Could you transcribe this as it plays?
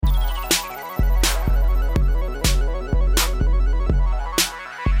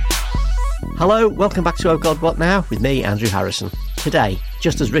Hello, welcome back to Oh God What Now with me, Andrew Harrison. Today,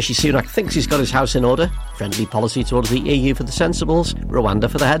 just as Rishi Sunak thinks he's got his house in order, friendly policy towards the EU for the sensibles, Rwanda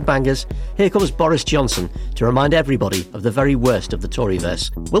for the headbangers, here comes Boris Johnson to remind everybody of the very worst of the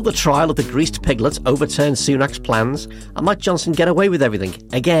Toryverse. Will the trial of the greased piglet overturn Sunak's plans? And might Johnson get away with everything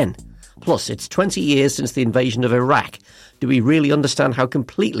again? Plus, it's 20 years since the invasion of Iraq. Do we really understand how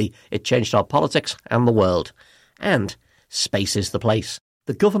completely it changed our politics and the world? And space is the place.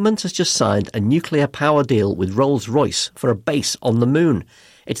 The government has just signed a nuclear power deal with Rolls-Royce for a base on the moon.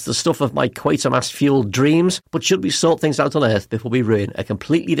 It's the stuff of my Quatermass-fueled dreams, but should we sort things out on Earth before we ruin a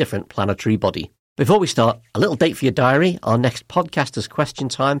completely different planetary body? Before we start, a little date for your diary. Our next Podcasters Question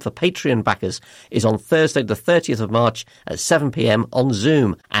Time for Patreon backers is on Thursday the 30th of March at 7pm on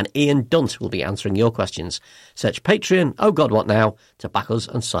Zoom, and Ian Dunt will be answering your questions. Search Patreon, Oh God What Now, to back us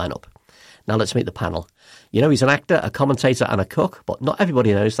and sign up. Now let's meet the panel. You know, he's an actor, a commentator and a cook, but not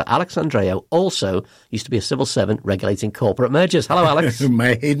everybody knows that Alex Andreou also used to be a civil servant regulating corporate mergers. Hello, Alex.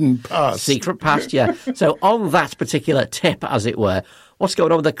 My hidden past. Secret past, yeah. So on that particular tip, as it were, what's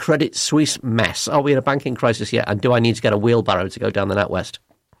going on with the Credit Suisse mess? Are we in a banking crisis yet? And do I need to get a wheelbarrow to go down the NatWest?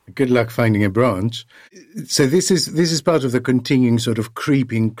 Good luck finding a branch. So this is part of the continuing sort of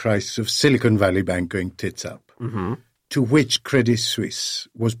creeping crisis of Silicon Valley Bank going tits up, to which Credit Suisse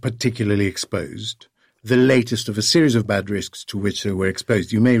was particularly exposed. The latest of a series of bad risks to which they were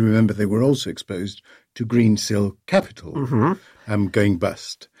exposed. You may remember they were also exposed to Greensill Capital going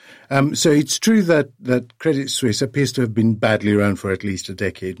bust. So it's true that Credit Suisse appears to have been badly run for at least a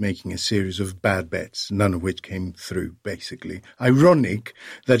decade, making a series of bad bets, none of which came through, basically. Ironic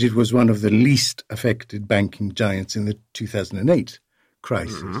that it was one of the least affected banking giants in the 2008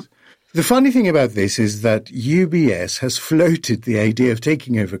 crisis. The funny thing about this is that UBS has floated the idea of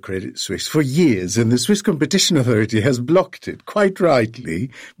taking over Credit Suisse for years, and the Swiss Competition Authority has blocked it, quite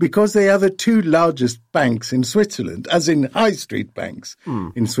rightly, because they are the two largest banks in Switzerland, as in high street banks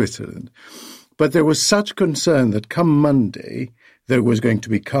in Switzerland. But there was such concern that come Monday there was going to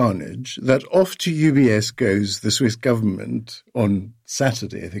be carnage, that off to UBS goes the Swiss government on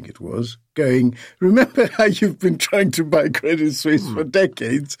Saturday, I think it was, going, remember how you've been trying to buy Credit Suisse for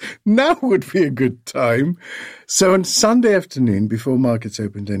decades? Now would be a good time. So on Sunday afternoon, before markets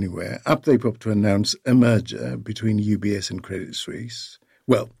opened anywhere, up they popped to announce a merger between UBS and Credit Suisse.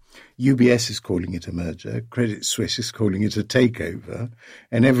 Well, UBS is calling it a merger, Credit Suisse is calling it a takeover,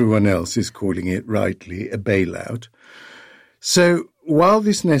 and everyone else is calling it, rightly, a bailout. So while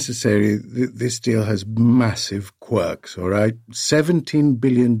this is necessary, this deal has massive quirks, all right? $17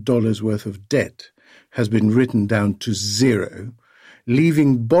 billion worth of debt has been written down to zero,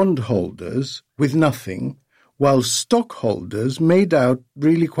 leaving bondholders with nothing, while stockholders made out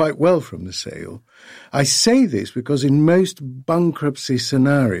really quite well from the sale. I say this because in most bankruptcy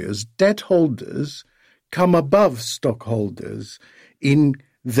scenarios, debt holders come above stockholders in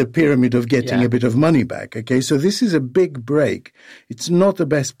the pyramid of getting a bit of money back. Okay, so this is a big break. It's not the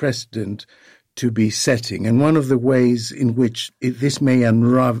best precedent to be setting. And one of the ways in which this may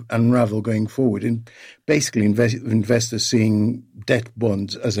unravel going forward, and basically investors seeing debt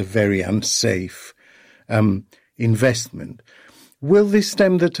bonds as a very unsafe investment. Will this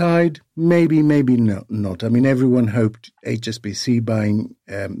stem the tide? Maybe, maybe not. I mean, everyone hoped HSBC buying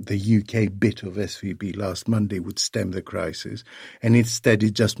the UK bit of SVB last Monday would stem the crisis, and instead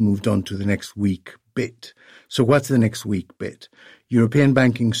it just moved on to the next weak bit. So what's the next weak bit? European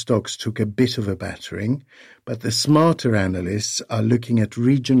banking stocks took a bit of a battering, but the smarter analysts are looking at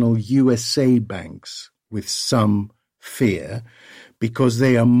regional USA banks with some fear because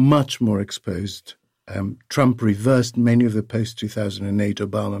they are much more exposed. Trump reversed many of the post-2008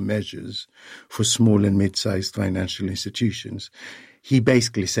 Obama measures for small and mid-sized financial institutions. He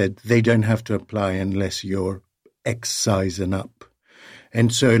basically said they don't have to apply unless you're X size and up.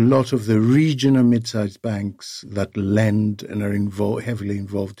 And so a lot of the regional mid-sized banks that lend and are heavily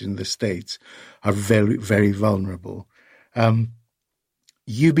involved in the States are very, very vulnerable.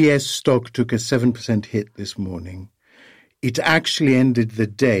 UBS stock took a 7% hit this morning. It actually ended the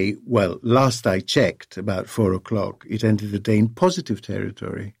day, well, last I checked, about 4 o'clock, it ended the day in positive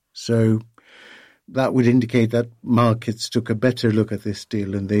territory. So that would indicate that markets took a better look at this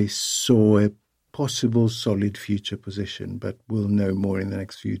deal and they saw a possible solid future position, but we'll know more in the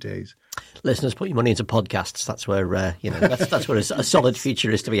next few days. Listeners, put your money into podcasts. That's where, that's where a solid future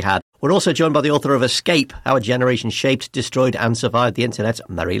is to be had. We're also joined by the author of Escape, How a Generation Shaped, Destroyed and Survived the Internet,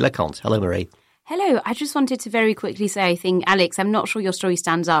 Marie Leconte. Hello, Marie. Hello. I just wanted to very quickly say, I think, Alex, I'm not sure your story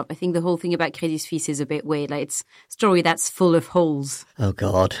stands up. I think the whole thing about Credit Suisse is a bit weird. Like, it's a story that's full of holes. Oh,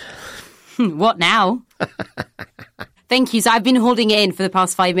 God. What now? Thank you. So I've been holding it in for the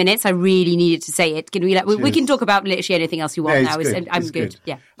past 5 minutes. I really needed to say it. Can we can talk about literally anything else you want now. I'm good.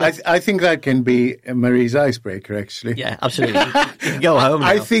 Yeah. I think that can be Marie's icebreaker, actually. Yeah, absolutely. You can go home now.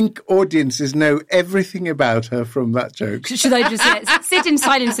 I think audiences know everything about her from that joke. Should I just sit in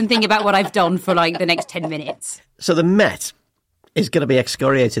silence and think about what I've done for like the next 10 minutes? So the Met is going to be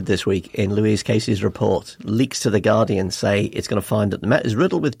excoriated this week in Louise Casey's report. Leaks to The Guardian say it's going to find that the Met is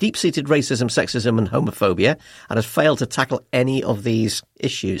riddled with deep-seated racism, sexism and homophobia and has failed to tackle any of these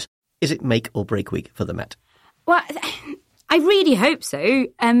issues. Is it make or break week for the Met? Well, I really hope so,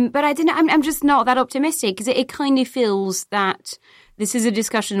 but I'm just not that optimistic because it kind of feels that this is a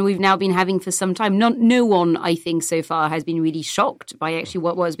discussion we've now been having for some time. No one, I think, so far has been really shocked by actually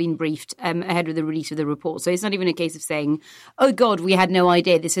what was being briefed ahead of the release of the report. So it's not even a case of saying, oh, God, we had no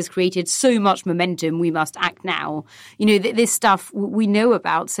idea. This has created so much momentum. We must act now. This stuff we know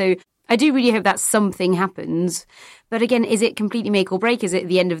about. So I do really hope that something happens. But again, is it completely make or break? Is it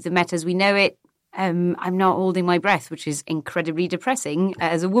the end of the Met as we know it? I'm not holding my breath, which is incredibly depressing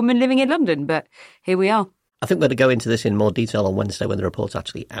as a woman living in London. But here we are. I think we're going to go into this in more detail on Wednesday when the report's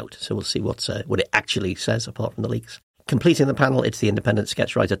actually out. So we'll see what it actually says apart from the leaks. Completing the panel, it's the independent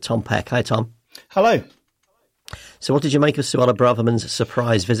sketch writer Tom Peck. Hi, Tom. Hello. So what did you make of Suella Braverman's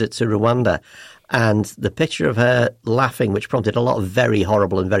surprise visit to Rwanda and the picture of her laughing, which prompted a lot of very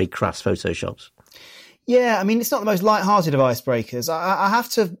horrible and very crass photoshops? Yeah, I mean, it's not the most light-hearted of icebreakers. I have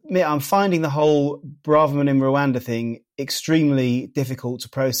to admit, I'm finding the whole Braverman in Rwanda thing extremely difficult to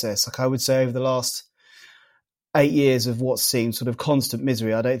process. Like I would say over the last 8 years of what seemed sort of constant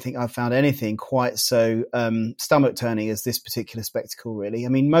misery, I don't think I've found anything quite so stomach-turning as this particular spectacle, really. I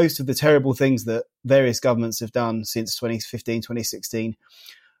mean, most of the terrible things that various governments have done since 2015, 2016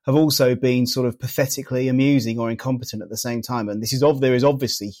 have also been sort of pathetically amusing or incompetent at the same time. And there is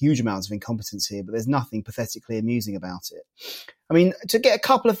obviously huge amounts of incompetence here, but there's nothing pathetically amusing about it. I mean, to get a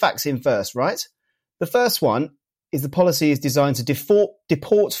couple of facts in first, right? The first one is the policy is designed to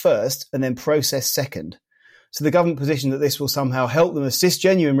deport first and then process second. So the government position that this will somehow help them assist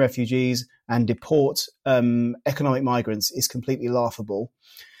genuine refugees and deport economic migrants is completely laughable.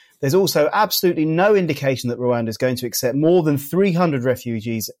 There's also absolutely no indication that Rwanda is going to accept more than 300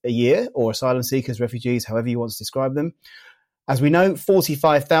 refugees a year, or asylum seekers, refugees, however you want to describe them. As we know,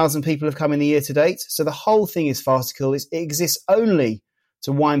 45,000 people have come in the year to date. So the whole thing is farcical. It exists only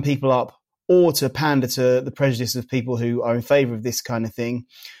to wind people up or to pander to the prejudice of people who are in favour of this kind of thing.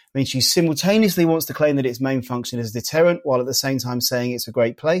 I mean, she simultaneously wants to claim that its main function is a deterrent, while at the same time saying it's a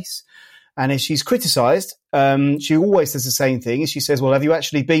great place. And if she's criticised, she always does the same thing. She says, well, have you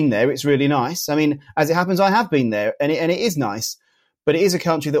actually been there? It's really nice. I mean, as it happens, I have been there, and it is nice. But it is a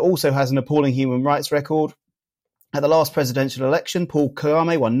country that also has an appalling human rights record. At the last presidential election, Paul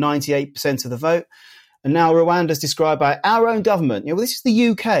Kagame won 98% of the vote. And now Rwanda is described by our own government. This is the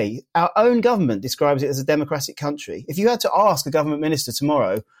UK. Our own government describes it as a democratic country. If you had to ask a government minister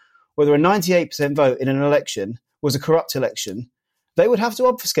tomorrow whether a 98% vote in an election was a corrupt election, they would have to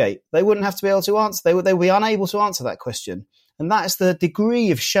obfuscate. They wouldn't have to be able to answer. They would be unable to answer that question. And that is the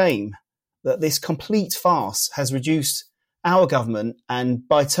degree of shame that this complete farce has reduced our government and,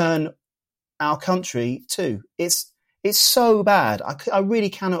 by turn, our country too. It's so bad. I really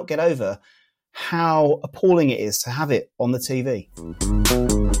cannot get over how appalling it is to have it on the TV.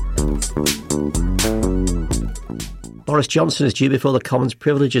 Boris Johnson is due before the Commons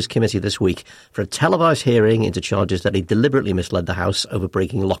Privileges Committee this week for a televised hearing into charges that he deliberately misled the House over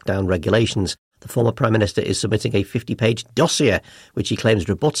breaking lockdown regulations. The former Prime Minister is submitting a 50-page dossier, which he claims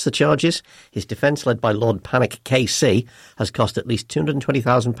rebuts the charges. His defence, led by Lord Panic KC, has cost at least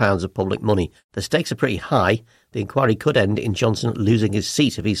 £220,000 of public money. The stakes are pretty high. The inquiry could end in Johnson losing his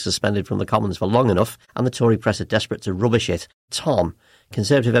seat if he's suspended from the Commons for long enough, and the Tory press are desperate to rubbish it. Tom,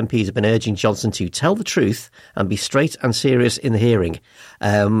 Conservative MPs have been urging Johnson to tell the truth and be straight and serious in the hearing.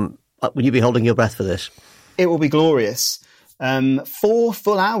 Will you be holding your breath for this? It will be glorious. 4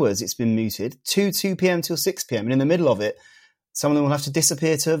 full hours it's been mooted, 2 p.m. till 6 p.m. And in the middle of it, some of them will have to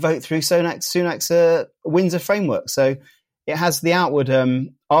disappear to vote through Sunak's Windsor framework. So it has the outward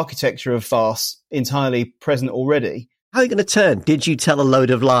architecture of farce entirely present already. How are you going to turn "did you tell a load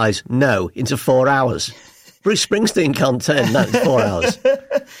of lies? No" into 4 hours? Bruce Springsteen can't turn that in 4 hours.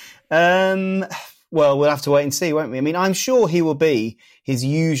 Well, we'll have to wait and see, won't we? I mean, I'm sure he will be his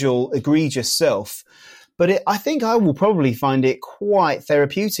usual egregious self. But I think I will probably find it quite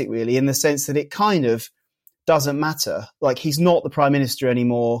therapeutic, really, in the sense that it kind of doesn't matter. Like, he's not the Prime Minister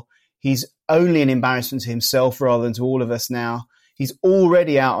anymore. He's only an embarrassment to himself rather than to all of us now. He's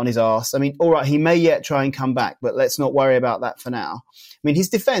already out on his arse. I mean, all right, he may yet try and come back, but let's not worry about that for now. I mean, his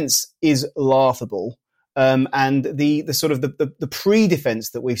defence is laughable. and the sort of the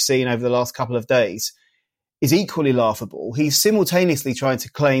pre-defense that we've seen over the last couple of days is equally laughable. He's simultaneously trying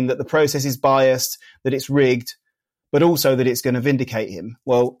to claim that the process is biased, that it's rigged, but also that it's going to vindicate him.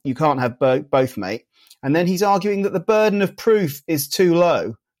 Well, you can't have both, mate. And then he's arguing that the burden of proof is too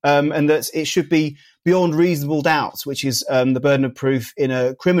low, and that it should be beyond reasonable doubt, which is the burden of proof in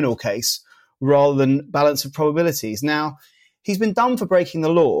a criminal case, rather than balance of probabilities. Now, he's been done for breaking the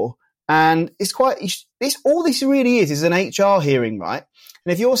law, and all this really is an HR hearing, right?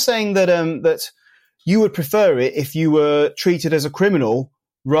 And if you're saying that that you would prefer it if you were treated as a criminal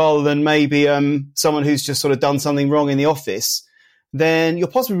rather than maybe someone who's just sort of done something wrong in the office, then you're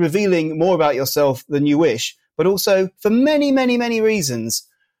possibly revealing more about yourself than you wish. But also, for many, many, many reasons,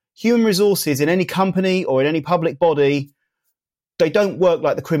 human resources in any company or in any public body, they don't work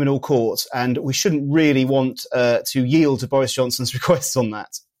like the criminal court, and we shouldn't really want to yield to Boris Johnson's requests on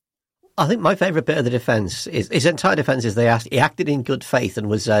that. I think my favourite bit of the defence is his entire defence is he acted in good faith and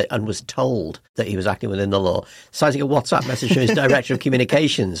was told that he was acting within the law, citing a WhatsApp message from his director of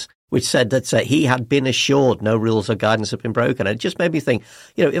communications, which said that he had been assured no rules or guidance had been broken. And it just made me think,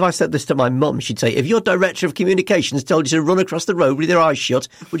 if I said this to my mum, she'd say, if your director of communications told you to run across the road with your eyes shut,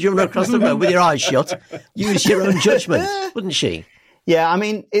 would you run across the road with your eyes shut? Use your own judgment, wouldn't she? Yeah, I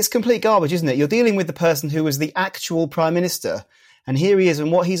mean, it's complete garbage, isn't it? You're dealing with the person who was the actual Prime Minister. And here he is,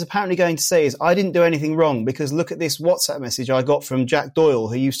 and what he's apparently going to say is, I didn't do anything wrong because look at this WhatsApp message I got from Jack Doyle,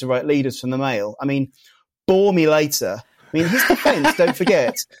 who used to write leaders from the Mail. I mean, bore me later. I mean, his defence, don't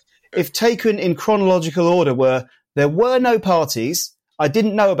forget, if taken in chronological order, there were no parties, I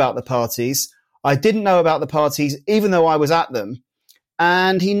didn't know about the parties, even though I was at them.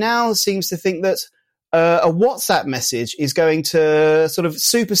 And he now seems to think that a WhatsApp message is going to sort of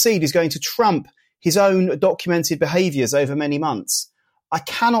supersede, is going to trump his own documented behaviours over many months. I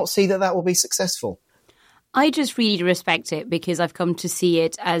cannot see that will be successful. I just really respect it because I've come to see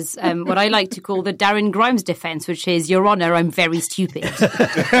it as what I like to call the Darren Grimes defence, which is, Your Honour, I'm very stupid.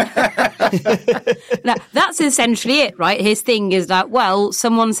 Now, that's essentially it, right? His thing is that, well,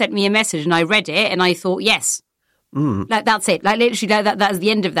 someone sent me a message and I read it and I thought, yes. Like, that's it. Like, literally, that's the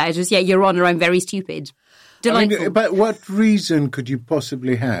end of that. It's just, Your Honour, I'm very stupid. Delightful. I mean, but what reason could you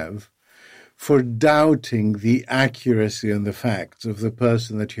possibly have for doubting the accuracy and the facts of the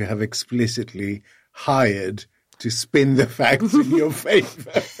person that you have explicitly hired to spin the facts in your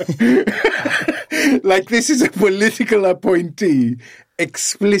favour? Like, this is a political appointee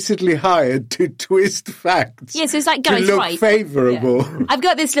explicitly hired to twist facts. Yes, it's like, guys, to look right, favourable. Yeah. I've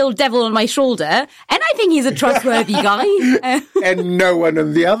got this little devil on my shoulder, and I think he's a trustworthy guy. And no one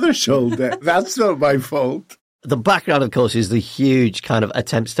on the other shoulder. That's not my fault. The background, of course, is the huge kind of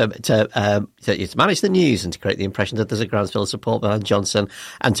attempts to manage the news and to create the impression that there's a groundswell of support behind Johnson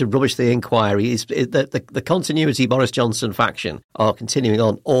and to rubbish the inquiry. The continuity Boris Johnson faction are continuing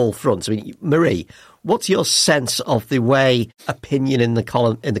on all fronts. I mean, Marie, what's your sense of the way opinion in the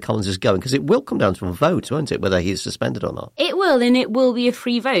Commons is going? Because it will come down to a vote, won't it, whether he's suspended or not? It will, and it will be a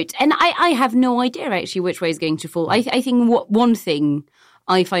free vote. And I have no idea, actually, which way it's going to fall. I think one thing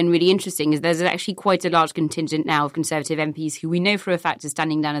I find really interesting is there's actually quite a large contingent now of Conservative MPs who we know for a fact are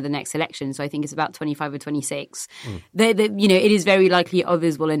standing down at the next election. So I think it's about 25 or 26. It is very likely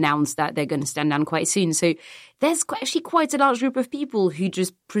others will announce that they're going to stand down quite soon. So there's actually quite a large group of people who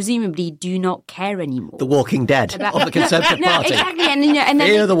just presumably do not care anymore. The Walking Dead of the Conservative Party. Exactly. And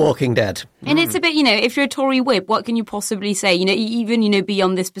Fear the Walking Dead. And it's a bit, if you're a Tory whip, what can you possibly say? Even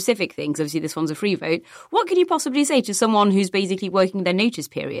beyond the specific things, obviously this one's a free vote. What can you possibly say to someone who's basically working their notice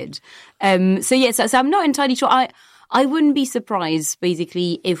period? So I'm not entirely sure. I wouldn't be surprised,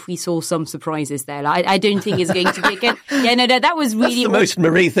 basically, if we saw some surprises there. I don't think it's going to be again. That was really... That's the most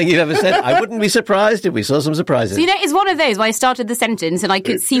Marie thing you've ever said. I wouldn't be surprised if we saw some surprises. So, it's one of those where I started the sentence and I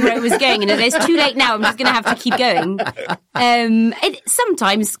could see where it was going, and it's too late now. I'm just going to have to keep going.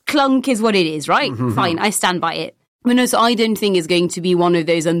 Sometimes clunk is what it is, right? Mm-hmm. Fine, I stand by it. But no, so I don't think it's going to be one of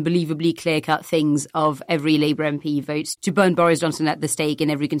those unbelievably clear-cut things of every Labour MP votes to burn Boris Johnson at the stake and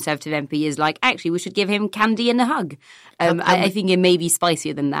every Conservative MP is like, actually, we should give him candy and a hug. I think it may be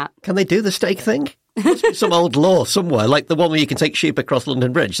spicier than that. Can they do the stake thing? There must be some old law somewhere, like the one where you can take sheep across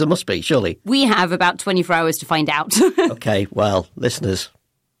London Bridge. There must be, surely. We have about 24 hours to find out. OK, well, listeners,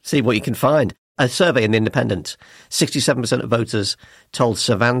 see what you can find. A survey in The Independent, 67% of voters told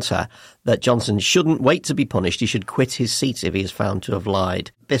Savanta that Johnson shouldn't wait to be punished. He should quit his seat if he is found to have lied.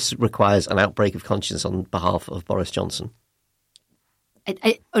 This requires an outbreak of conscience on behalf of Boris Johnson.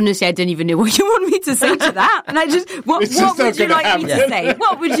 Honestly, I don't even know what you want me to say to that. And what would you like me to say?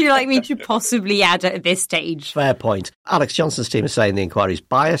 What would you like me to possibly add at this stage? Fair point. Alex Johnson's team is saying the inquiry is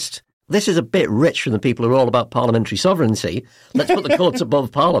biased. this is a bit rich from the people who are all about parliamentary sovereignty. Let's put the courts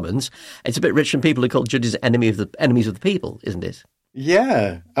above Parliament. It's a bit rich from people who call judges enemies of the people, isn't it?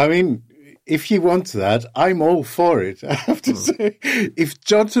 Yeah. I mean, if you want that, I'm all for it. I have to say, if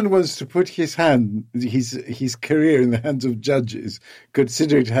Johnson wants to put his career in the hands of judges,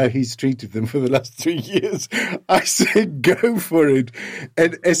 considering how he's treated them for the last 3 years, I say go for it.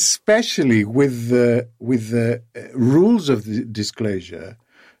 And especially with the rules of the disclosure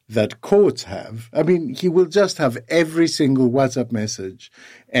that courts have. I mean, he will just have every single WhatsApp message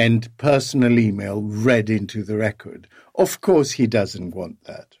and personal email read into the record. Of course, he doesn't want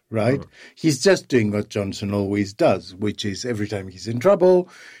that, right? He's just doing what Johnson always does, which is every time he's in trouble,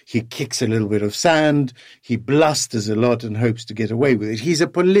 he kicks a little bit of sand, he blusters a lot and hopes to get away with it. He's a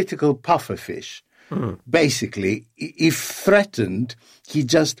political pufferfish. Basically, if threatened, he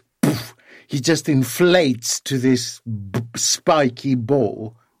just inflates to this spiky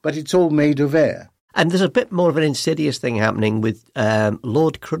ball, but it's all made of air. And there's a bit more of an insidious thing happening with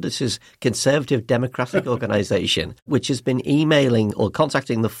Lord Cruddas' Conservative Democratic Organisation, which has been emailing or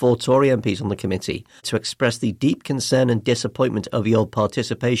contacting the 4 Tory MPs on the committee to express the deep concern and disappointment of your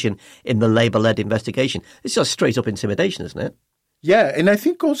participation in the Labour-led investigation. It's just straight up intimidation, isn't it? Yeah, and I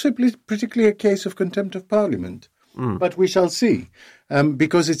think also particularly a case of contempt of Parliament. But we shall see,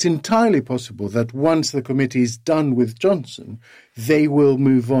 because it's entirely possible that once the committee is done with Johnson, they will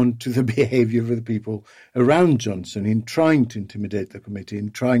move on to the behaviour of the people around Johnson in trying to intimidate the committee,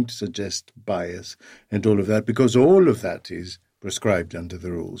 in trying to suggest bias and all of that, because all of that is prescribed under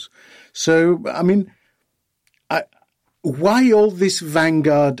the rules. So, I mean, why all this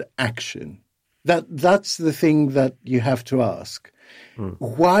vanguard action? That's the thing that you have to ask.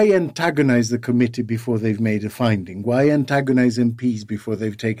 Why antagonize the committee before they've made a finding? Why antagonize MPs before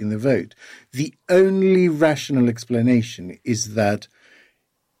they've taken the vote? The only rational explanation is that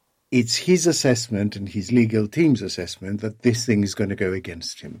it's his assessment and his legal team's assessment that this thing is going to go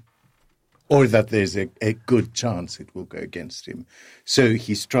against him, or that there's a good chance it will go against him. So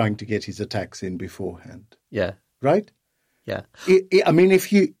he's trying to get his attacks in beforehand. Yeah. Right? Yeah. I mean,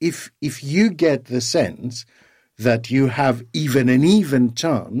 if you get the sense that you have an even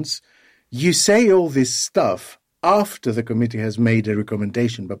chance, you say all this stuff after the committee has made a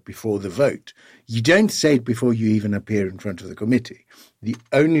recommendation, but before the vote. You don't say it before you even appear in front of the committee. The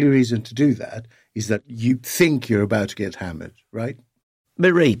only reason to do that is that you think you're about to get hammered, right?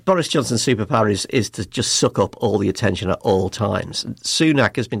 Marie, Boris Johnson's superpower is to just suck up all the attention at all times.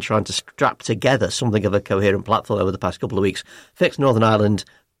 Sunak has been trying to strap together something of a coherent platform over the past couple of weeks, fix Northern Ireland,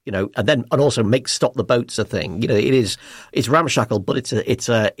 and also make stop the boats a thing. It's ramshackle, but it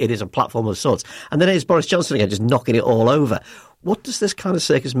is a platform of sorts. And then here's Boris Johnson again, just knocking it all over. What does this kind of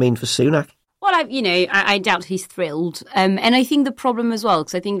circus mean for Sunak? Well, I doubt he's thrilled. And I think the problem as well,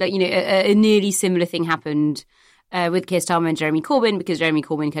 because I think that, a nearly similar thing happened with Keir Starmer and Jeremy Corbyn, because Jeremy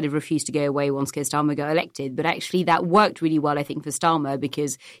Corbyn kind of refused to go away once Keir Starmer got elected. But actually that worked really well, I think, for Starmer,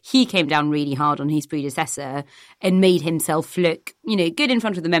 because he came down really hard on his predecessor and made himself look, good in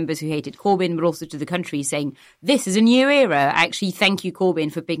front of the members who hated Corbyn, but also to the country, saying, this is a new era. Actually, thank you, Corbyn,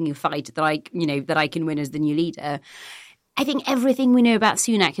 for picking a fight that I can win as the new leader. I think everything we know about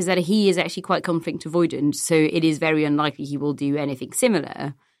Sunak is that he is actually quite conflict avoidant, so it is very unlikely he will do anything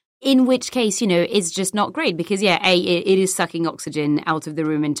similar. In which case, it's just not great because, it is sucking oxygen out of the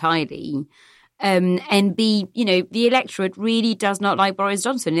room entirely. And B, the electorate really does not like Boris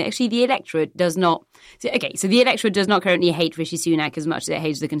Johnson. Actually, the electorate does not. So the electorate does not currently hate Rishi Sunak as much as it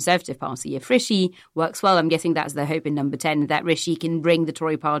hates the Conservative Party. If Rishi works well, I'm guessing that's the hope in Number 10, that Rishi can bring the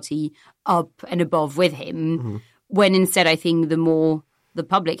Tory Party up and above with him. Mm-hmm. When instead, I think the more the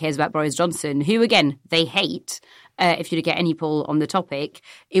public cares about Boris Johnson, who, again, they hate. If you look at any poll on the topic,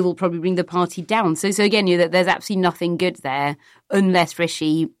 it will probably bring the party down. So again, there's absolutely nothing good there unless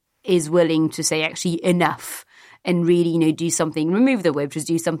Rishi is willing to say actually enough and really, do something, remove the whip, just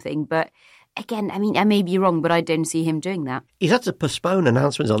do something. But again, I may be wrong, but I don't see him doing that. He's had to postpone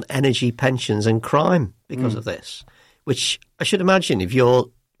announcements on energy, pensions and crime because of this, which I should imagine if you're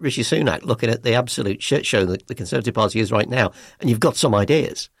Rishi Sunak looking at the absolute shit show that the Conservative Party is right now, and you've got some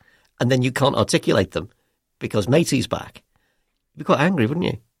ideas, and then you can't articulate them because Matey's back, you'd be quite angry, wouldn't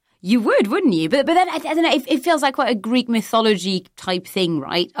you? You would, wouldn't you? But then, I don't know, it feels like quite a Greek mythology type thing,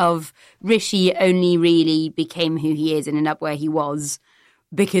 right? Of Rishi only really became who he is and ended up where he was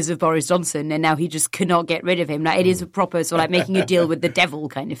because of Boris Johnson, and now he just cannot get rid of him. Like, it is a proper sort of like making a deal with the devil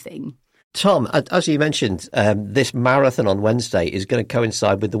kind of thing. Tom, as you mentioned, this marathon on Wednesday is going to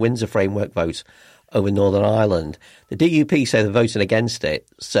coincide with the Windsor Framework vote over Northern Ireland. The DUP say they're voting against it,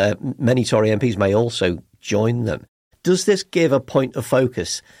 so many Tory MPs may also join them. Does this give a point of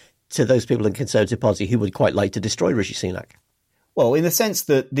focus to those people in the Conservative Party who would quite like to destroy Rishi Sunak? Well, in the sense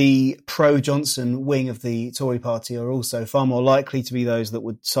that the pro-Johnson wing of the Tory party are also far more likely to be those that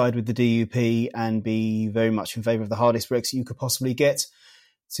would side with the DUP and be very much in favour of the hardest Brexit you could possibly get.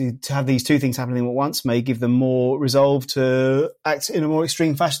 To have these two things happening at once may give them more resolve to act in a more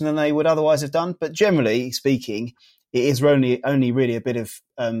extreme fashion than they would otherwise have done. But generally speaking, it is only really a bit of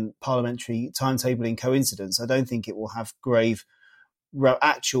parliamentary timetabling coincidence. I don't think it will have grave,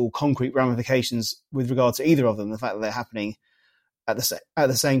 actual concrete ramifications with regard to either of them, the fact that they're happening at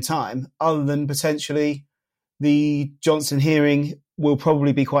the same time, other than potentially the Johnson hearing will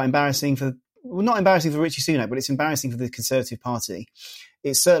probably be quite embarrassing not embarrassing for Rishi Sunak, but it's embarrassing for the Conservative Party.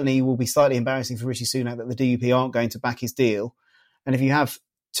 It certainly will be slightly embarrassing for Rishi Sunak that the DUP aren't going to back his deal. And if you have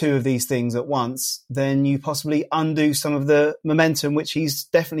two of these things at once, then you possibly undo some of the momentum which he's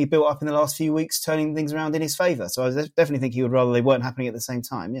definitely built up in the last few weeks, turning things around in his favour. So I definitely think he would rather they weren't happening at the same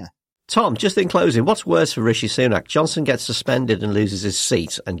time, yeah. Tom, just in closing, what's worse for Rishi Sunak? Johnson gets suspended and loses his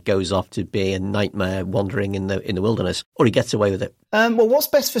seat and goes off to be a nightmare wandering in the wilderness, or he gets away with it? Well, what's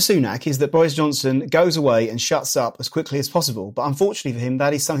best for Sunak is that Boris Johnson goes away and shuts up as quickly as possible. But unfortunately for him,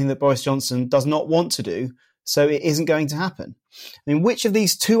 that is something that Boris Johnson does not want to do, so it isn't going to happen. I mean, which of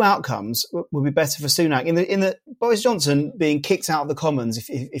these two outcomes would be better for Sunak? In the Boris Johnson being kicked out of the Commons,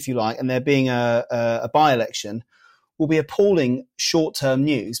 if you like, and there being a by-election, will be appalling short-term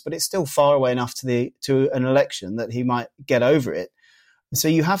news, but it's still far away enough to an election that he might get over it. So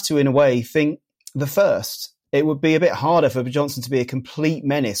you have to, in a way, think the first. It would be a bit harder for Johnson to be a complete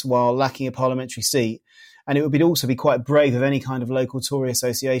menace while lacking a parliamentary seat, and it would also be quite brave of any kind of local Tory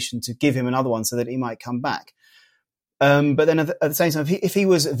association to give him another one so that he might come back. But then at the same time, if he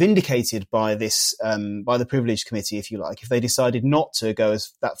was vindicated by this, by the Privilege Committee, if you like, if they decided not to go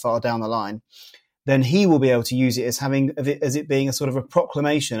that far down the line, then he will be able to use it as it being a sort of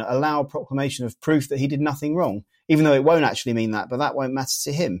a loud proclamation of proof that he did nothing wrong, even though it won't actually mean that, but that won't matter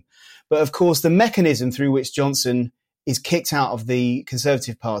to him. But of course, the mechanism through which Johnson is kicked out of the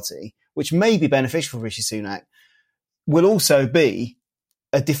Conservative Party, which may be beneficial for Rishi Sunak, will also be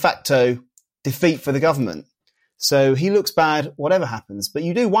a de facto defeat for the government. So he looks bad, whatever happens. But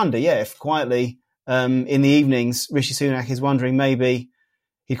you do wonder, if quietly in the evenings, Rishi Sunak is wondering maybe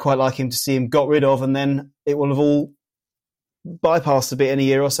he'd quite like him to see him got rid of, and then it will have all bypassed a bit in a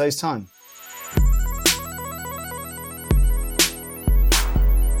year or so's time.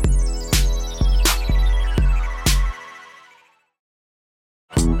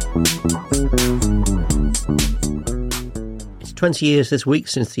 It's 20 years this week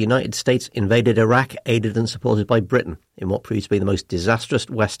since the United States invaded Iraq, aided and supported by Britain, in what proved to be the most disastrous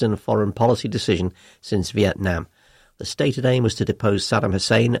Western foreign policy decision since Vietnam. The stated aim was to depose Saddam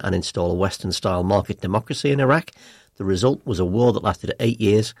Hussein and install a Western-style market democracy in Iraq. The result was a war that lasted 8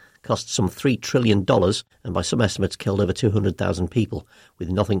 years, cost some $3 trillion, and by some estimates killed over 200,000 people, with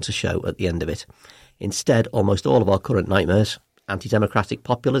nothing to show at the end of it. Instead, almost all of our current nightmares, anti-democratic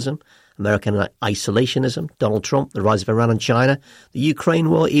populism, American isolationism, Donald Trump, the rise of Iran and China, the Ukraine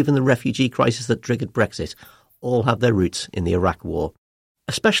war, even the refugee crisis that triggered Brexit, all have their roots in the Iraq war.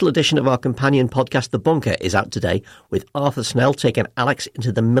 A special edition of our companion podcast, The Bunker, is out today, with Arthur Snell taking Alex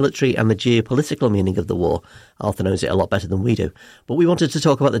into the military and the geopolitical meaning of the war. Arthur knows it a lot better than we do. But we wanted to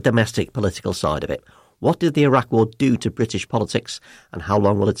talk about the domestic political side of it. What did the Iraq war do to British politics, and how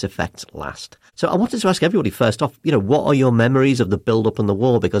long will its effects last? So I wanted to ask everybody first off, what are your memories of the build-up in the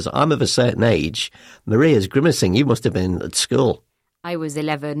war? Because I'm of a certain age. Maria's grimacing. You must have been at school. I was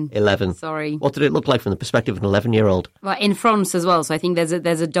 11. 11. Sorry. What did it look like from the perspective of an 11-year-old? Well, in France as well, so I think there's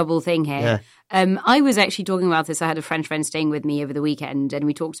a double thing here. Yeah. I was actually talking about this. I had a French friend staying with me over the weekend, and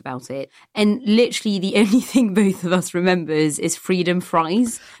we talked about it. And literally the only thing both of us remembers is freedom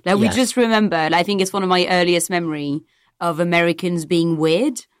fries. Like, we just remember, I think it's one of my earliest memory of Americans being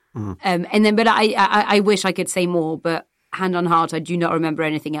weird. But I wish I could say more, but hand on heart, I do not remember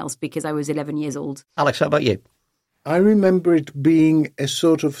anything else because I was 11 years old. Alex, how about you? I remember it being a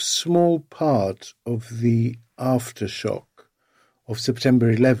sort of small part of the aftershock of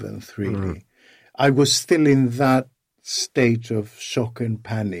September 11th, really. I was still in that state of shock and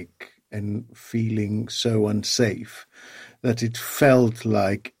panic and feeling so unsafe that it felt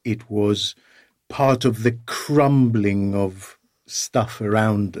like it was part of the crumbling of stuff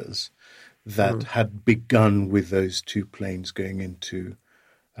around us that had begun with those two planes going into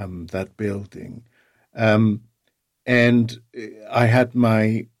that building. And I had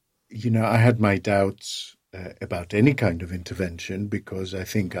my doubts about any kind of intervention because I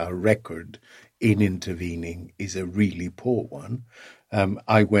think our record in intervening is a really poor one.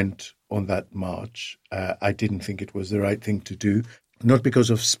 I went on that march. I didn't think it was the right thing to do. not because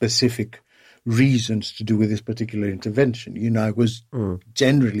of specific reasons to do with this particular intervention. You know, I was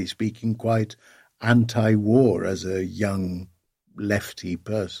generally speaking quite anti-war as a young lefty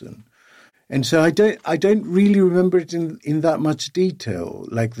person. And so I don't really remember it in that much detail,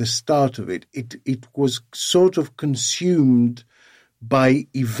 like the start of it. It was sort of consumed by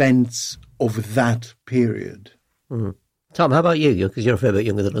events of that period. Tom, how about you? Because you're a fair bit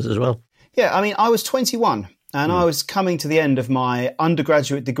younger than us as well. Yeah, I mean, I was 21 and I was coming to the end of my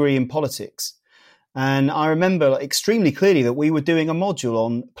undergraduate degree in politics. And I remember extremely clearly that we were doing a module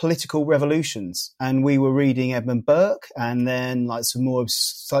on political revolutions, and we were reading Edmund Burke and then like some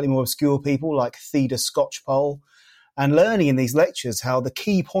slightly more obscure people like Theda Skocpol, and learning in these lectures how the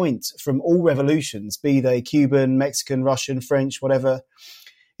key point from all revolutions, be they Cuban, Mexican, Russian, French, whatever,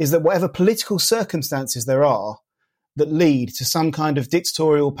 is that whatever political circumstances there are that lead to some kind of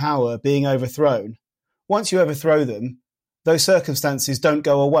dictatorial power being overthrown, once you overthrow them, those circumstances don't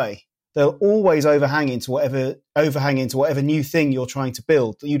go away. They'll always overhang into whatever new thing you're trying to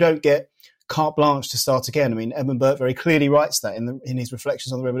build. You don't get carte blanche to start again. I mean, Edmund Burke very clearly writes that in his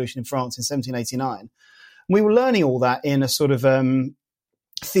Reflections on the Revolution in France in 1789. And we were learning all that in a sort of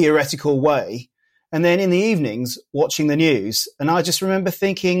theoretical way. And then in the evenings, watching the news. And I just remember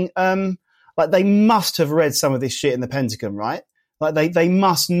thinking, like, they must have read some of this shit in the Pentagon, right? Like, they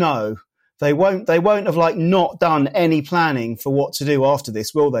must know. They won't have like not done any planning for what to do after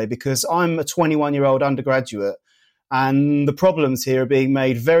this, will they? Because I'm a 21-year-old undergraduate and the problems here are being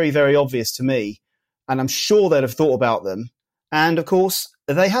made very, very obvious to me. And I'm sure they'd have thought about them. And of course,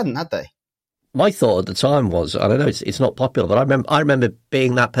 they hadn't, had they? My thought at the time was, I don't know, it's not popular, but I remember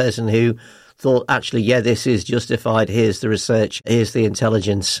being that person who thought, actually, yeah, this is justified. Here's the research. Here's the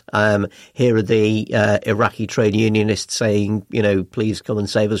intelligence. Here are the Iraqi trade unionists saying, you know, please come and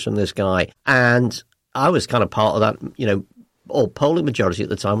save us from this guy. And I was kind of part of that, you know, all polling majority at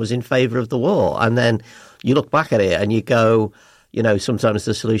the time was in favour of the war. And then you look back at it and you go, you know, sometimes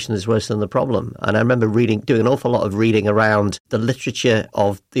the solution is worse than the problem. And I remember doing an awful lot of reading around the literature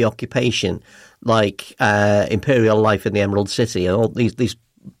of the occupation, like Imperial Life in the Emerald City, and all these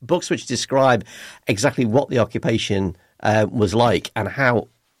books which describe exactly what the occupation was like and how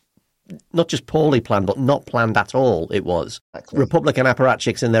not just poorly planned, but not planned at all it was. Exactly. Republican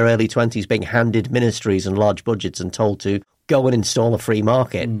apparatchiks in their early 20s being handed ministries and large budgets and told to go and install a free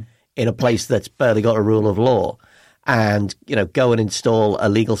market in a place that's barely got a rule of law, and, you know, go and install a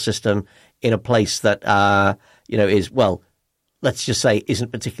legal system in a place that, you know, is, well, let's just say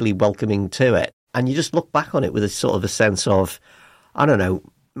isn't particularly welcoming to it. And you just look back on it with a sort of a sense of, I don't know,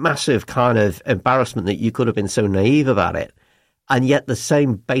 massive kind of embarrassment that you could have been so naive about it. And yet the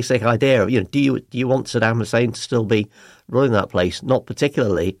same basic idea of, you know, do you want Saddam Hussein to still be running that place? Not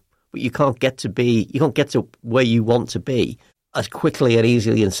particularly, but you can't get to where you want to be as quickly and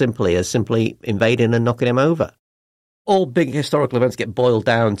easily and simply as simply invading and knocking him over. All big historical events get boiled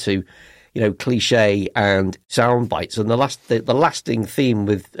down to, you know, cliche and sound bites. And the lasting theme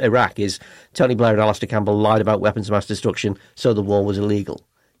with Iraq is Tony Blair and Alastair Campbell lied about weapons of mass destruction, so the war was illegal,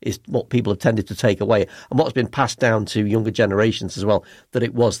 is what people have tended to take away. And what's been passed down to younger generations as well, that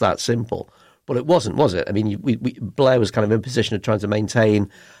it was that simple. But it wasn't, was it? I mean, Blair was kind of in a position of trying to maintain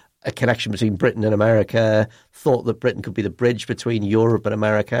a connection between Britain and America, thought that Britain could be the bridge between Europe and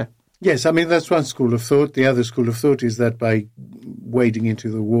America. Yes, I mean, that's one school of thought. The other school of thought is that by wading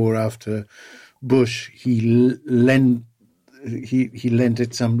into the war after Bush, he lent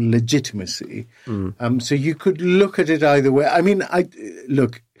it some legitimacy. So you could look at it either way. I mean,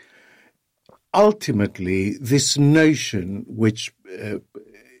 look, ultimately, this notion which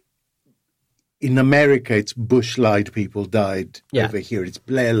in America it's Bush lied, people died. Yeah. Over here it's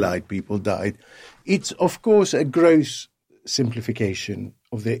Blair lied, people died. It's, of course, a gross simplification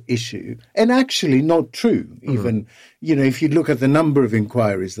of the issue, and actually not true. Even, you know, if you look at the number of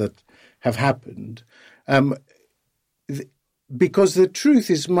inquiries that have happened, because the truth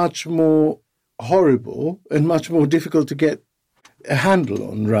is much more horrible and much more difficult to get a handle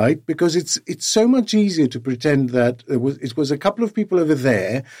on, right? Because it's so much easier to pretend that it was a couple of people over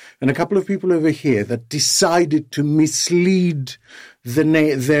there and a couple of people over here that decided to mislead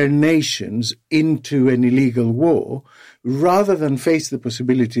their nations into an illegal war, rather than face the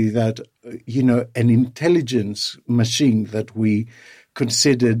possibility that, you know, an intelligence machine that we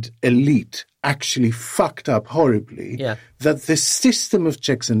considered elite actually fucked up horribly, that the system of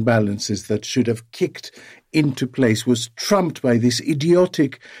checks and balances that should have kicked into place was trumped by this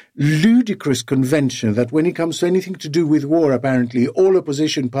idiotic, ludicrous convention that when it comes to anything to do with war, apparently all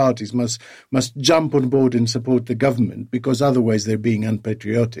opposition parties must jump on board and support the government because otherwise they're being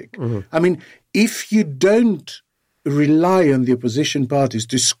unpatriotic. I mean, if you don't rely on the opposition parties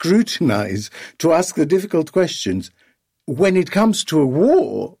to scrutinize, to ask the difficult questions. When it comes to a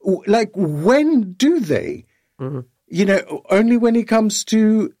war, like, when do they? Mm-hmm. Only when it comes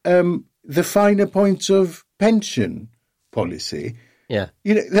to the finer points of pension policy. Yeah.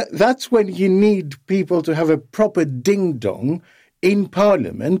 That's when you need people to have a proper ding-dong in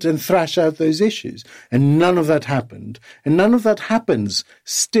Parliament and thrash out those issues. And none of that happened. And none of that happens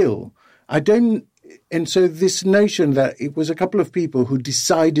still. And so this notion that it was a couple of people who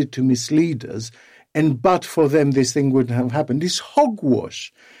decided to mislead us, and but for them this thing wouldn't have happened, is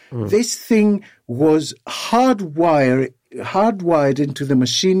hogwash. This thing was hardwired into the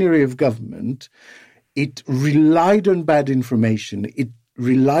machinery of government. It relied on bad information. It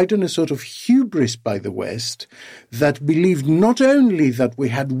relied on a sort of hubris by the West that believed not only that we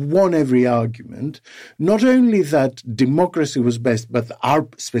had won every argument, not only that democracy was best, but our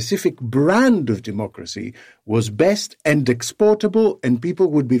specific brand of democracy was best and exportable, and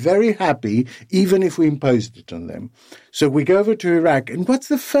people would be very happy even if we imposed it on them. So we go over to Iraq, and what's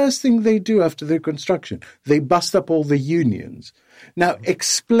the first thing they do after the reconstruction? They bust up all the unions. Now,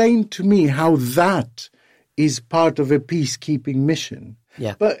 explain to me how that is part of a peacekeeping mission.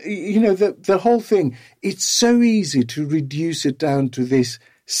 Yeah. But, the whole thing, it's so easy to reduce it down to this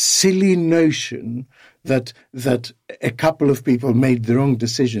silly notion that a couple of people made the wrong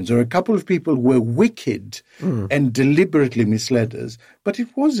decisions or a couple of people were wicked and deliberately misled us. But it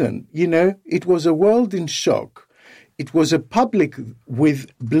wasn't. It was a world in shock. It was a public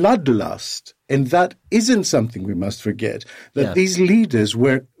with bloodlust, and that isn't something we must forget, that these leaders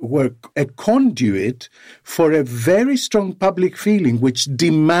were a conduit for a very strong public feeling which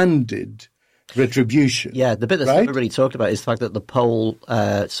demanded retribution. Yeah, the bit that's never really talked about is the fact that the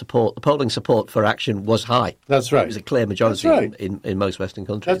polling support for action was high. That's right. It was a clear majority in most Western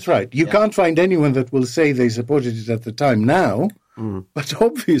countries. That's right. You can't find anyone that will say they supported it at the time now, but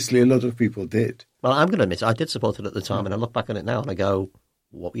obviously a lot of people did. Well, I'm going to admit I did support it at the time, and I look back on it now and I go,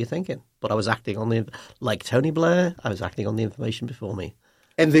 what were you thinking? But I was acting on like Tony Blair, I was acting on the information before me.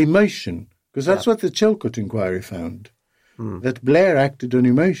 And the emotion, because that's what the Chilcot inquiry found, that Blair acted on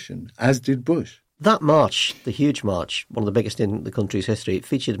emotion, as did Bush. That march, the huge march, one of the biggest in the country's history, it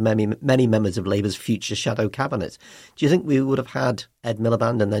featured many members of Labour's future shadow cabinet. Do you think we would have had Ed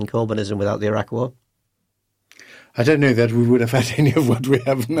Miliband and then Corbynism without the Iraq War? I don't know that we would have had any of what we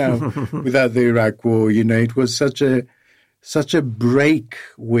have now without the Iraq War. It was such a break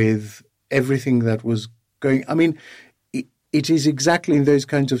with everything that was going. I mean, it is exactly in those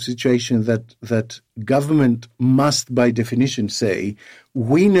kinds of situations that government must, by definition, say,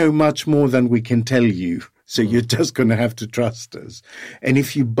 we know much more than we can tell you, so you're just going to have to trust us. And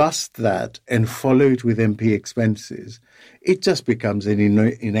if you bust that and follow it with MP expenses, it just becomes an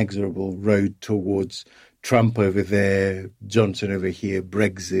inexorable road towards Trump over there, Johnson over here,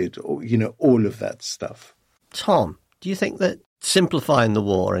 Brexit, all of that stuff. Tom, do you think that simplifying the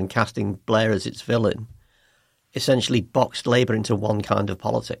war and casting Blair as its villain essentially boxed Labour into one kind of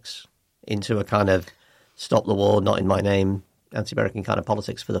politics, into a kind of stop the war, not in my name, anti-American kind of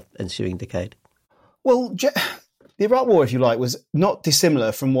politics for the ensuing decade? Well, the Iraq War, if you like, was not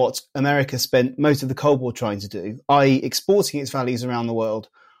dissimilar from what America spent most of the Cold War trying to do, i.e. exporting its values around the world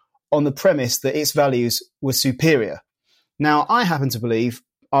on the premise that its values were superior. Now, I happen to believe,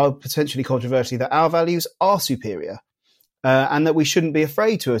 potentially controversially, that our values are superior and that we shouldn't be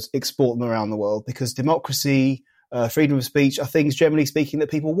afraid to export them around the world because democracy, freedom of speech are things, generally speaking,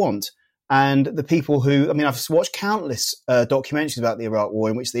 that people want. And the people I've watched countless documentaries about the Iraq War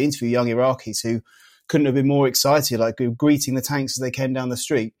in which they interview young Iraqis who couldn't have been more excited, like greeting the tanks as they came down the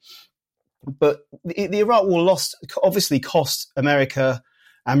street. But the Iraq War obviously cost America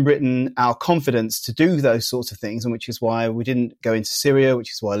and Britain our confidence to do those sorts of things, and which is why we didn't go into Syria,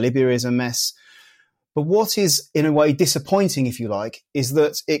 which is why Libya is a mess. But what is, in a way, disappointing, if you like, is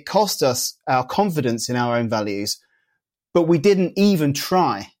that it cost us our confidence in our own values, but we didn't even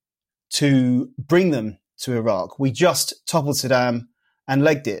try to bring them to Iraq. We just toppled Saddam and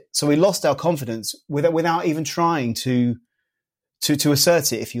legged it. So we lost our confidence without even trying to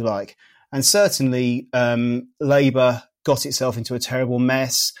assert it, if you like. And certainly Labour got itself into a terrible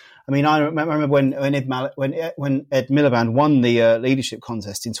mess. I mean, I remember when Ed Miliband won the leadership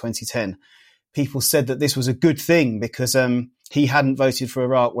contest in 2010, people said that this was a good thing because he hadn't voted for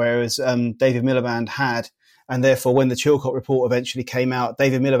Iraq, whereas David Miliband had. And therefore, when the Chilcot report eventually came out,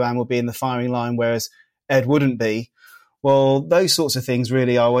 David Miliband would be in the firing line, whereas Ed wouldn't be. Well, those sorts of things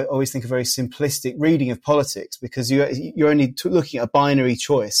really, I always think, a very simplistic reading of politics because you're only looking at a binary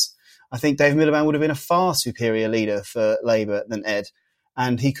choice. I think David Miliband would have been a far superior leader for Labour than Ed.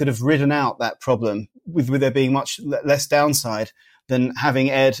 And he could have ridden out that problem with there being much less downside than having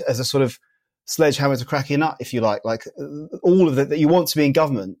Ed as a sort of sledgehammer to crack your nut, if you like all of that you want to be in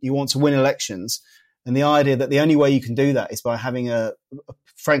government, you want to win elections. And the idea that the only way you can do that is by having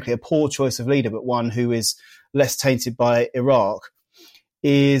frankly, a poor choice of leader, but one who is less tainted by Iraq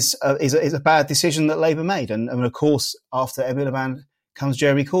is a bad decision that Labour made. And of course, after Ed Miliband comes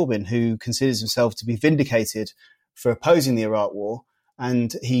Jeremy Corbyn, who considers himself to be vindicated for opposing the Iraq war.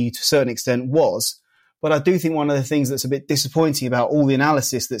 And he, to a certain extent, was. But I do think one of the things that's a bit disappointing about all the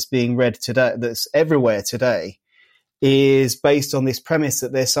analysis that's being read today, that's everywhere today, is based on this premise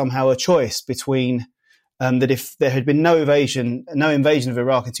that there's somehow a choice between that if there had been no invasion of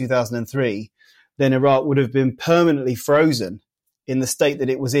Iraq in 2003, then Iraq would have been permanently frozen in the state that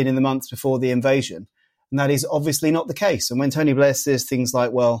it was in the months before the invasion. And that is obviously not the case. And when Tony Blair says things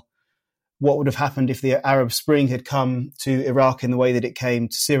like, well, what would have happened if the Arab Spring had come to Iraq in the way that it came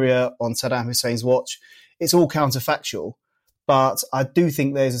to Syria on Saddam Hussein's watch, it's all counterfactual. But I do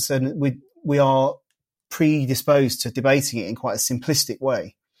think there's a certain, we are predisposed to debating it in quite a simplistic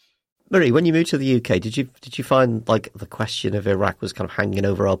way. Marie, when you moved to the UK, did you find like the question of Iraq was kind of hanging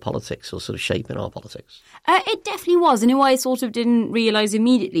over our politics or sort of shaping our politics? It definitely was, in a way I sort of didn't realise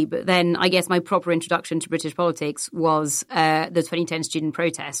immediately. But then I guess my proper introduction to British politics was the 2010 student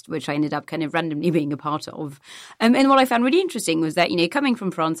protest, which I ended up kind of randomly being a part of. And what I found really interesting was that, you know, coming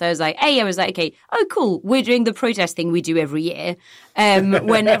from France, I was like, okay, oh, cool, we're doing the protest thing we do every year.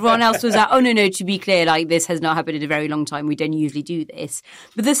 When everyone else was like, oh, no, to be clear, like this has not happened in a very long time. We don't usually do this.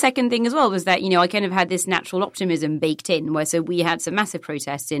 But the second thing as well was that, you know, I kind of had this natural optimism baked in where so we had some massive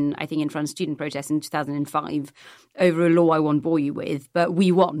protests in France student protests in 2005 over a law I won't bore you with, but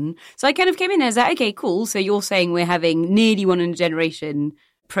we won. So I kind of came in as like, okay, cool. So you're saying we're having nearly one in a generation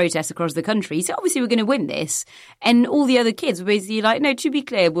protests across the country. So obviously we're going to win this. And all the other kids were basically like, no, to be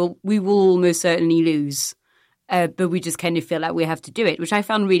clear, we will most certainly lose. But we just kind of feel like we have to do it, which I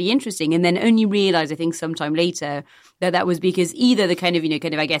found really interesting. And then only realized, I think, sometime later that was because either the kind of,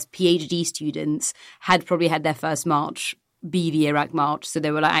 I guess, PhD students had probably had their first march be the Iraq march. So they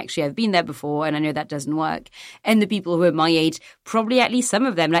were like, actually, I've been there before and I know that doesn't work. And the people who were my age, probably at least some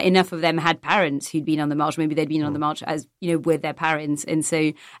of them, like enough of them had parents who'd been on the march. Maybe they'd been on the march as, with their parents. And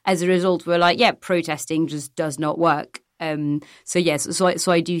so as a result, we're like, yeah, protesting just does not work.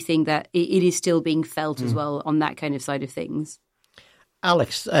 So I do think that it is still being felt as well on that kind of side of things.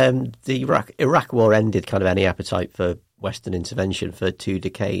 Alex, the Iraq war ended kind of any appetite for Western intervention for 2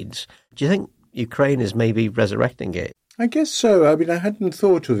 decades. Do you think Ukraine is maybe resurrecting it? I guess so. I mean, I hadn't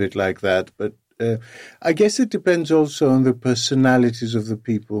thought of it like that, but I guess it depends also on the personalities of the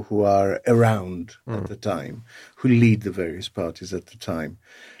people who are around at the time, who lead the various parties at the time.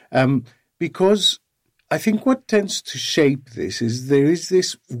 Because I think what tends to shape this is there is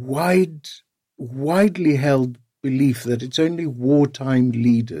this widely held belief that it's only wartime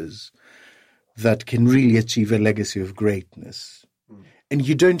leaders that can really achieve a legacy of greatness. And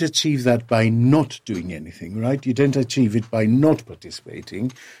you don't achieve that by not doing anything, right? You don't achieve it by not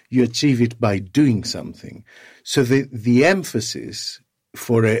participating. You achieve it by doing something. So the emphasis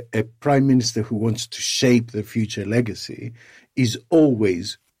for a prime minister who wants to shape the future legacy is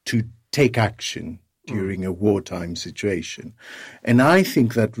always to take action during a wartime situation. And I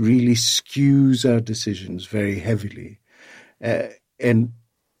think that really skews our decisions very heavily. And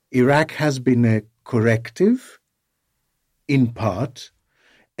Iraq has been a corrective in part.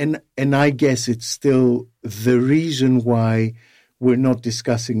 And I guess it's still the reason why we're not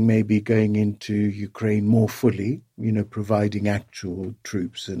discussing maybe going into Ukraine more fully, providing actual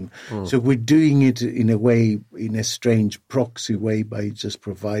troops. And so we're doing it in a way, in a strange proxy way, by just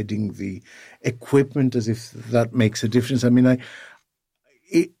providing the equipment as if that makes a difference. I mean,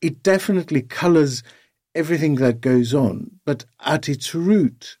 it definitely colors everything that goes on. But at its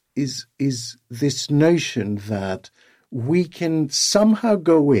root is this notion that we can somehow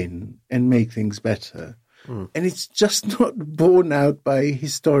go in and make things better. And it's just not borne out by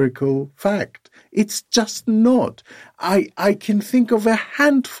historical fact. It's just not. I can think of a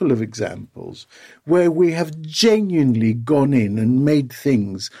handful of examples where we have genuinely gone in and made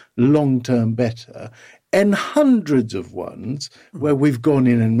things long-term better, and hundreds of ones where we've gone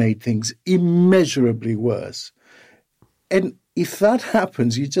in and made things immeasurably worse. And if that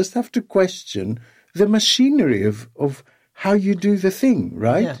happens, you just have to question the machinery of how you do the thing,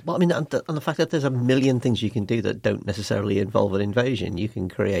 right? Yeah, well, I mean, and the fact that there's a million things you can do that don't necessarily involve an invasion.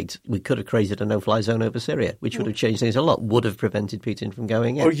 We could have created a no-fly zone over Syria, which would have changed things a lot, would have prevented Putin from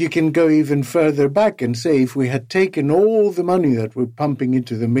going in. Or you can go even further back and say, if we had taken all the money that we're pumping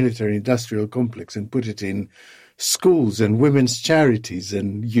into the military-industrial complex and put it in schools and women's charities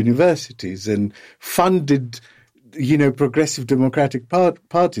and universities and funded, progressive democratic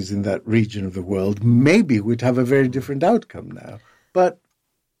parties in that region of the world, maybe we'd have a very different outcome now. But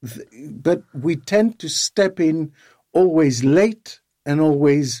we tend to step in always late and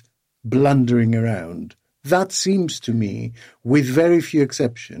always blundering around. That seems to me, with very few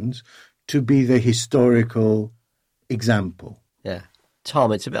exceptions, to be the historical example. Yeah.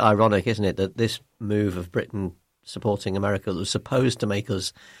 Tom, it's a bit ironic, isn't it, that this move of Britain supporting America that was supposed to make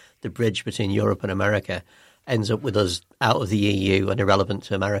us the bridge between Europe and America ends up with us out of the EU and irrelevant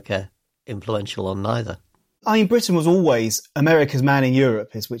to America, influential on neither. I mean, Britain was always America's man in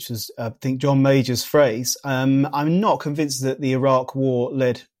Europe, which was, I think, John Major's phrase. I'm not convinced that the Iraq war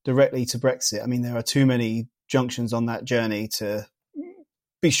led directly to Brexit. I mean, there are too many junctions on that journey to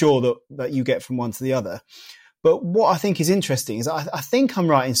be sure that you get from one to the other. But what I think is interesting is I think I'm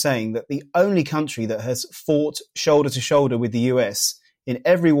right in saying that the only country that has fought shoulder to shoulder with the US in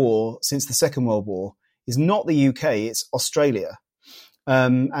every war since the Second World War is not the UK, it's Australia.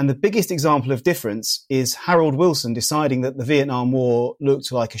 And the biggest example of difference is Harold Wilson deciding that the Vietnam War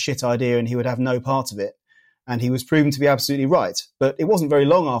looked like a shit idea and he would have no part of it. And he was proven to be absolutely right. But it wasn't very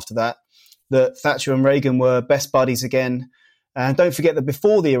long after that Thatcher and Reagan were best buddies again. And don't forget that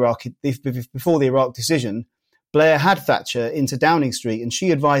before the Iraq decision, Blair had Thatcher into Downing Street and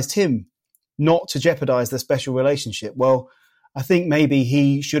she advised him not to jeopardize the special relationship. Well, I think maybe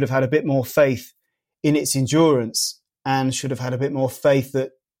he should have had a bit more faith in its endurance and should have had a bit more faith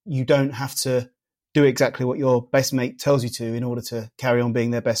that you don't have to do exactly what your best mate tells you to in order to carry on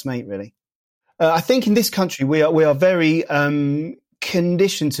being their best mate, really. I think in this country we are very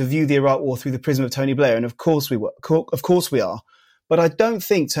conditioned to view the Iraq War through the prism of Tony Blair, and of course we are. But I don't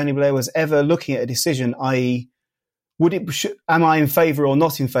think Tony Blair was ever looking at a decision, i.e., am I in favour or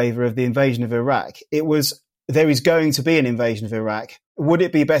not in favour of the invasion of Iraq? It was, there is going to be an invasion of Iraq. Would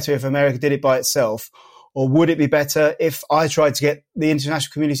it be better if America did it by itself? Or would it be better if I tried to get the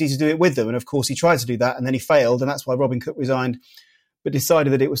international community to do it with them? And of course he tried to do that and then he failed, and that's why Robin Cook resigned, but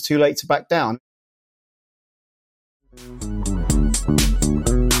decided that it was too late to back down.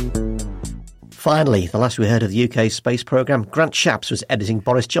 Finally, the last we heard of the UK space programme, Grant Shapps was editing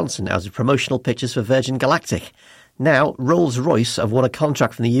Boris Johnson out of promotional pictures for Virgin Galactic. Now, Rolls-Royce have won a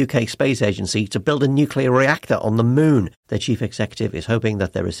contract from the UK Space Agency to build a nuclear reactor on the moon. Their chief executive is hoping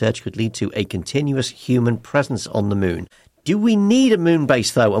that their research could lead to a continuous human presence on the moon. Do we need a moon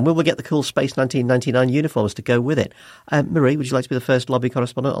base, though? And will we get the cool Space 1999 uniforms to go with it? Marie, would you like to be the first lobby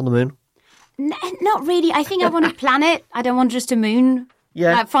correspondent on the moon? Not really. I think I want a planet. I don't want just a moon.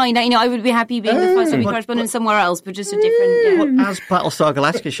 Yeah. Fine. I would be happy being the first lobby correspondent somewhere else, but just a different... Well, as Battlestar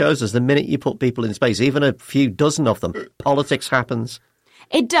Galactica shows us, the minute you put people in space, even a few dozen of them, politics happens.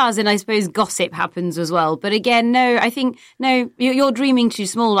 It does, and I suppose gossip happens as well. But again, you're dreaming too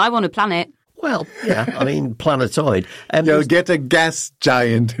small. I want a planet. Well, yeah, I mean, planetoid. You'll get a gas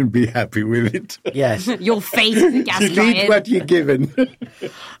giant and be happy with it. Yes. Your face is a gas giant. You need what you're given.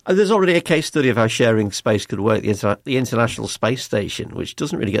 There's already a case study of how sharing space could work, the International Space Station, which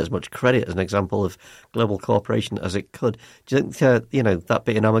doesn't really get as much credit as an example of global cooperation as it could. Do you think, that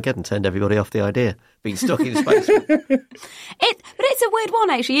bit in Armageddon turned everybody off the idea, being stuck in space? But it's a weird one,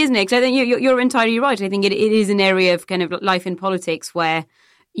 actually, isn't it? Because I think you're entirely right. I think it is an area of kind of life in politics where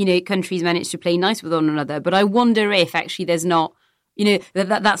countries manage to play nice with one another. But I wonder if actually there's not,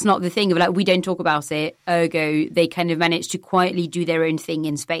 that's not the thing of we don't talk about it, ergo they kind of manage to quietly do their own thing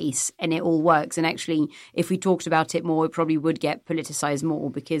in space and it all works. And actually, if we talked about it more, it probably would get politicized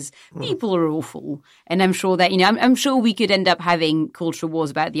more because people are awful. And I'm sure that, I'm sure we could end up having cultural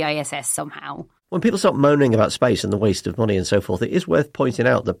wars about the ISS somehow. When people start moaning about space and the waste of money and so forth, it is worth pointing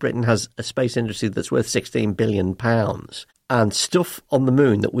out that Britain has a space industry that's worth £16 billion. And stuff on the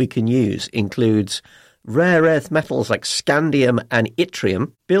moon that we can use includes rare earth metals like scandium and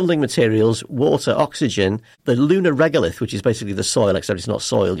yttrium, building materials, water, oxygen, the lunar regolith, which is basically the soil, except it's not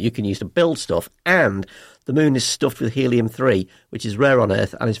soil, you can use to build stuff, and the moon is stuffed with helium-3, which is rare on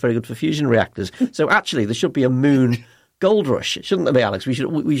Earth and is very good for fusion reactors. So actually, there should be a moon gold rush, shouldn't there be, Alex? We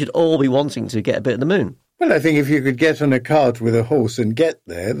should all be wanting to get a bit of the moon. Well, I think if you could get on a cart with a horse and get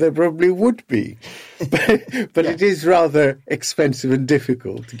there probably would be. But It is rather expensive and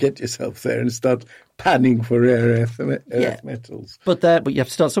difficult to get yourself there and start panning for rare earth metals. But you have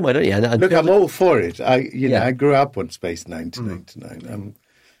to start somewhere, don't you? Look, I'm all for it. I grew up on Space 1999. I'm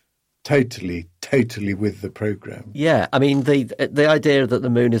totally with the programme. Yeah, I mean, the idea that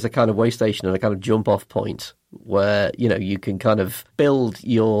the moon is a kind of way station and a kind of jump-off point where, you can kind of build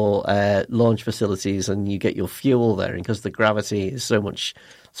your launch facilities and you get your fuel there. And because the gravity is so much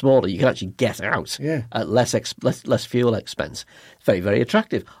smaller, you can actually get out at less fuel expense. It's very, very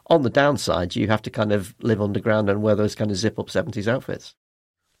attractive. On the downside, you have to kind of live underground and wear those kind of zip-up 70s outfits.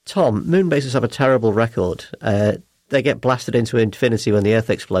 Tom, moon bases have a terrible record. They get blasted into infinity when the Earth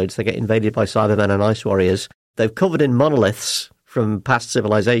explodes. They get invaded by Cybermen and Ice Warriors. They've covered in monoliths from past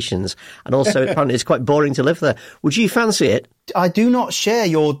civilizations, and also apparently it's quite boring to live there. Would you fancy it? I do not share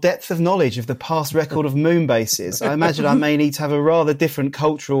your depth of knowledge of the past record of moon bases. I imagine I may need to have a rather different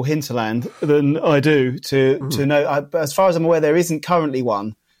cultural hinterland than I do to know. As far as I'm aware, there isn't currently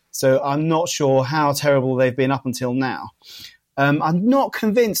one, so I'm not sure how terrible they've been up until now. I'm not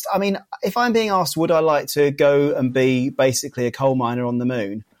convinced. I mean, if I'm being asked, would I like to go and be basically a coal miner on the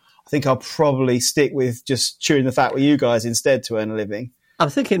moon? I think I'll probably stick with just chewing the fat with you guys instead to earn a living. I'm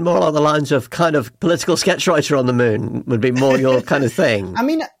thinking more along the lines of kind of political sketch writer on the moon would be more your kind of thing. I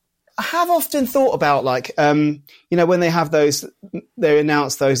mean, I have often thought about when they have they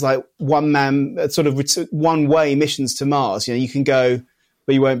announce those like one-man sort of one-way missions to Mars. You can go,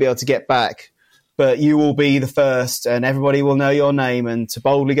 but you won't be able to get back. But you will be the first and everybody will know your name and to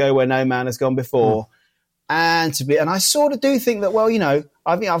boldly go where no man has gone before. And I sort of do think that,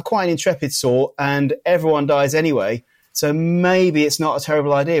 I'm quite an intrepid sort and everyone dies anyway. So maybe it's not a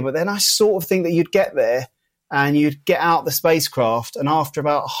terrible idea. But then I sort of think that you'd get there and you'd get out the spacecraft. And after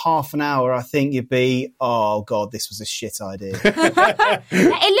about half an hour, I think you'd be, oh, God, this was a shit idea.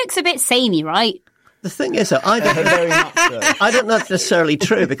 It looks a bit samey, right? The thing is, I don't know if that's necessarily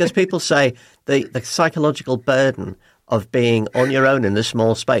true because people say the psychological burden of being on your own in this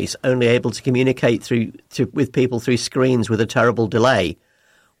small space, only able to communicate with people through screens with a terrible delay.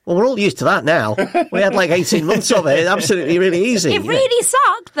 Well, we're all used to that now. We had like 18 months of it. It's absolutely really easy. It really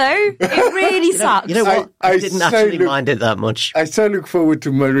sucked, though. It really sucked. You know what? I didn't actually mind it that much. I so look forward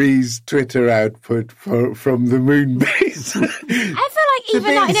to Marie's Twitter output from the moon base. I feel like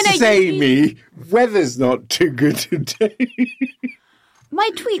even that... samey, weather's not too good today. My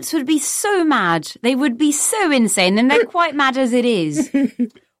tweets would be so mad. They would be so insane, and they're quite mad as it is.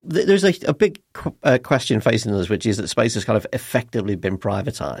 There's a big question facing us, which is that space has kind of effectively been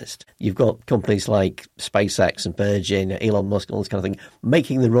privatised. You've got companies like SpaceX and Virgin, Elon Musk, and all this kind of thing,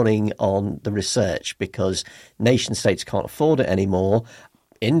 making the running on the research because nation states can't afford it anymore.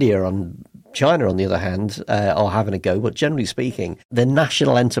 India and China, on the other hand, are having a go. But generally speaking, the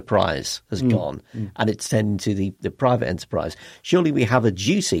national enterprise has gone and it's turned into the private enterprise. Surely we have a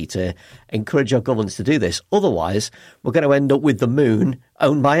duty to encourage our governments to do this. Otherwise, we're going to end up with the moon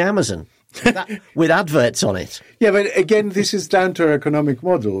owned by Amazon with adverts on it. Yeah, but again, this is down to our economic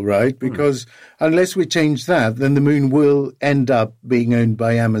model, right? Because unless we change that, then the moon will end up being owned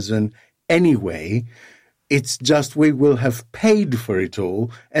by Amazon anyway. It's just we will have paid for it all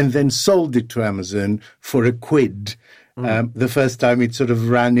and then sold it to Amazon for a quid the first time it sort of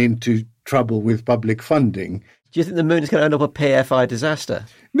ran into trouble with public funding. Do you think the moon is going to end up a PFI disaster?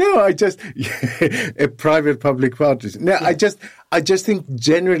 No, a private-public partnership. No, I just think,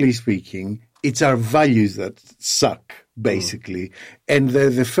 generally speaking, it's our values that suck, basically. And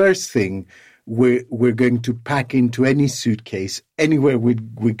the first thing we're going to pack into any suitcase anywhere we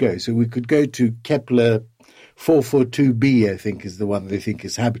go. So we could go to Kepler 442b, I think, is the one they think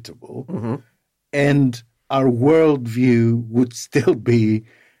is habitable. Mm-hmm. And our worldview would still be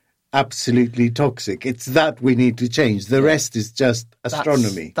absolutely toxic. It's that we need to change. The rest is just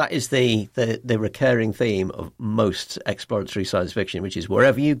astronomy. That is the recurring theme of most exploratory science fiction, which is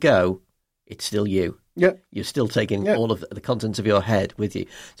wherever you go, it's still you. Yeah. You're still taking all of the contents of your head with you.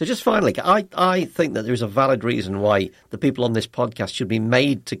 So just finally, I think that there's a valid reason why the people on this podcast should be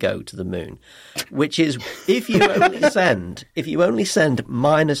made to go to the moon, which is if you only send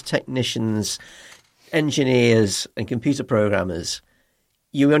miners, technicians, engineers and computer programmers,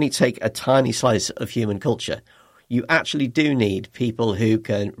 you only take a tiny slice of human culture. You actually do need people who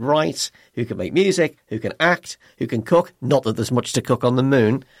can write, who can make music, who can act, who can cook. Not that there's much to cook on the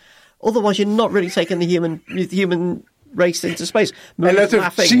moon. Otherwise, you're not really taking the human race into space. A lot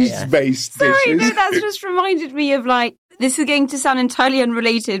of cheese-based dishes. Sorry, no, that's just reminded me of this is going to sound entirely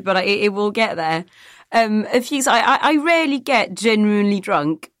unrelated, but it will get there. I rarely get genuinely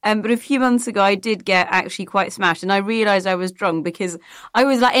drunk, but a few months ago I did get actually quite smashed, and I realised I was drunk because I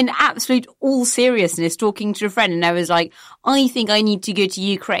was in absolute all seriousness talking to a friend, and I was like, I think I need to go to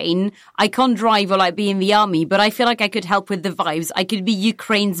Ukraine. I can't drive or be in the army, but I feel like I could help with the vibes. I could be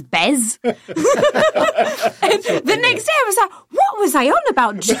Ukraine's Bez. And the next day I was like, what was I on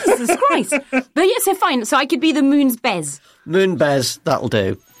about? Jesus Christ. But yeah, so fine. So I could be the moon's Bez. Moon Bez, that'll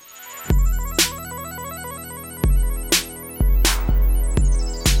do.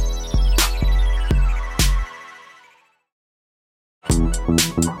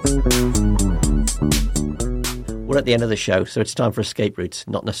 We're at the end of the show, so it's time for escape routes,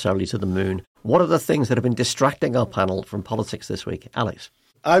 not necessarily to the moon. What are the things that have been distracting our panel from politics this week? Alex?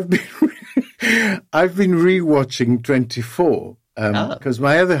 I've been rewatching 24 because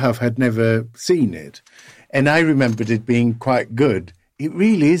my other half had never seen it, and I remembered it being quite good. It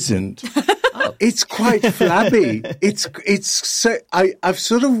really isn't. It's quite flabby. It's so I've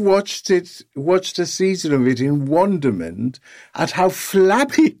sort of watched a season of it in wonderment at how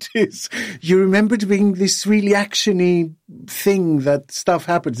flabby it is. You remember it being this really actiony thing that stuff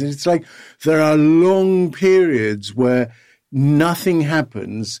happens, and it's like there are long periods where nothing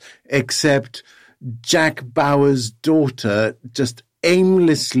happens except Jack Bauer's daughter just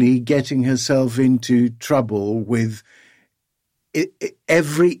aimlessly getting herself into trouble with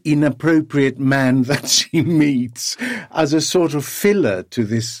every inappropriate man that she meets as a sort of filler to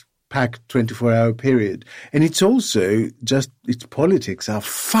this packed 24-hour period. And it's also just, its politics are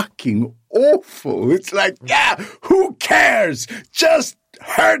fucking awful. It's like, yeah, who cares? Just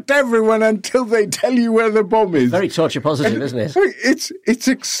hurt everyone until they tell you where the bomb is. Very torture positive, isn't it? It's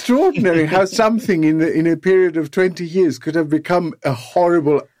extraordinary how something in a period of 20 years could have become a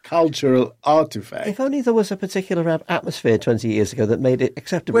horrible cultural artifact. If only there was a particular atmosphere 20 years ago that made it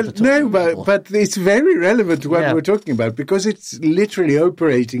acceptable to talk no, to people. but it's very relevant to what we're talking about, because it's literally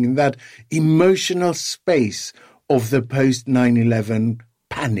operating in that emotional space of the post 9/11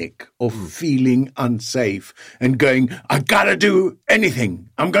 panic of feeling unsafe and going, I gotta do anything.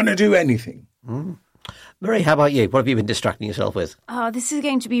 I'm going to do anything. Marie, how about you? What have you been distracting yourself with? Oh, this is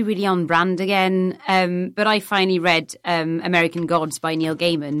going to be really on brand again. But I finally read American Gods by Neil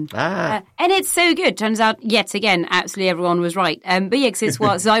Gaiman. And it's so good. Turns out, yet again, absolutely everyone was right. But yeah,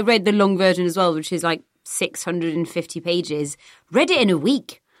 so I read the long version as well, which is like 650 pages. Read it in a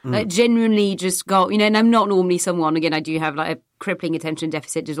week. Like genuinely just got, and I'm not normally someone, again, I do have like a crippling attention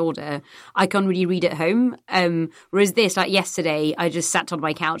deficit disorder. I can't really read at home. Whereas this, like yesterday, I just sat on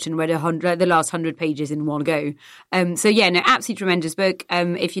my couch and read the last 100 pages in one go. So yeah, no, absolutely tremendous book.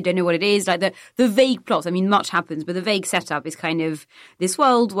 If you don't know what it is, like the vague plot, I mean, much happens, but the vague setup is kind of this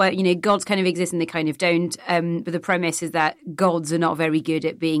world where, gods kind of exist and they kind of don't. But the premise is that gods are not very good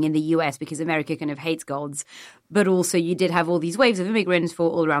at being in the US because America kind of hates gods. But also you did have all these waves of immigrants for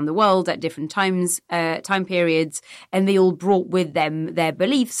all around the world at different time periods, and they all brought with them their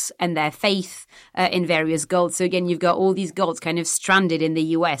beliefs and their faith in various gods. So again, you've got all these gods kind of stranded in the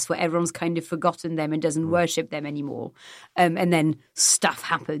US where everyone's kind of forgotten them and doesn't worship them anymore. And then stuff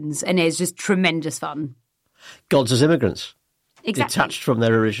happens, and it's just tremendous fun. Gods as immigrants. Exactly. Detached from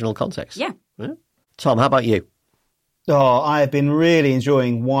their original context. Yeah. Tom, how about you? Oh, I have been really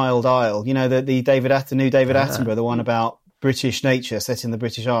enjoying Wild Isle. The new David Attenborough, the one about British nature set in the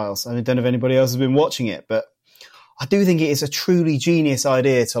British Isles. I don't know if anybody else has been watching it, but I do think it is a truly genius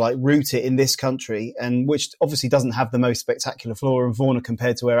idea to like root it in this country, and which obviously doesn't have the most spectacular flora and fauna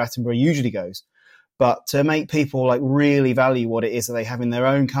compared to where Attenborough usually goes. But to make people like really value what it is that they have in their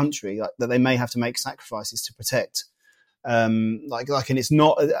own country, like that they may have to make sacrifices to protect. And it's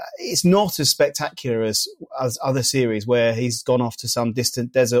not as spectacular as other series where he's gone off to some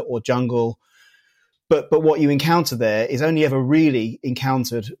distant desert or jungle. But what you encounter there is only ever really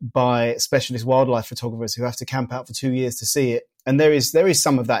encountered by specialist wildlife photographers who have to camp out for 2 years to see it. And there is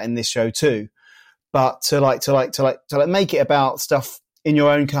some of that in this show too. But to make it about stuff in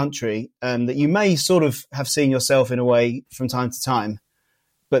your own country that you may sort of have seen yourself in a way from time to time,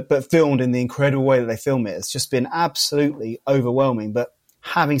 but filmed in the incredible way that they film it, it's just been absolutely overwhelming. But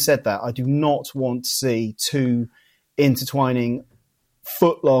having said that, I do not want to see two intertwining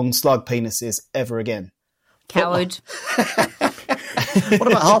foot-long slug penises ever again. Coward. What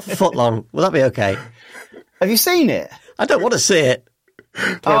about half a foot long? Will that be okay? Have you seen it? I don't want to see it.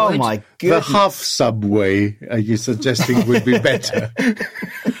 Oh my goodness. The half subway, are you suggesting would be better?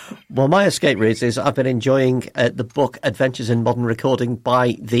 Well, my escape route is I've been enjoying the book Adventures in Modern Recording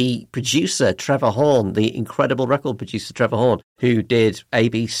by the producer, Trevor Horn, the incredible record producer, Trevor Horn, who did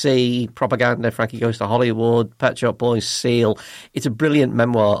ABC, Propaganda, Frankie Goes to Hollywood, Pet Shop Boys, Seal. It's a brilliant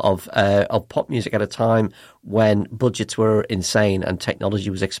memoir of pop music at a time when budgets were insane and technology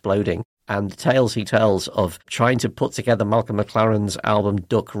was exploding. And the tales he tells of trying to put together Malcolm McLaren's album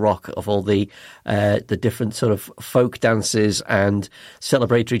Duck Rock, of all the different sort of folk dances and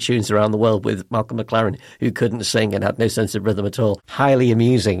celebratory tunes around the world with Malcolm McLaren, who couldn't sing and had no sense of rhythm at all. Highly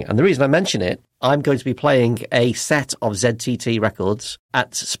amusing. And the reason I mention it, I'm going to be playing a set of ZTT records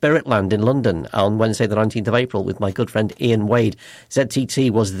at Spiritland in London on Wednesday the 19th of April with my good friend Ian Wade.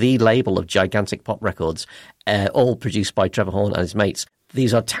 ZTT was the label of Gigantic Pop Records, all produced by Trevor Horn and his mates.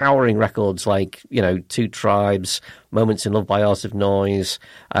 these are towering records like, Two Tribes, Moments in Love by Art of Noise,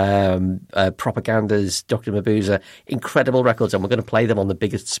 Propaganda's Dr. Mabuse, incredible records, and we're going to play them on the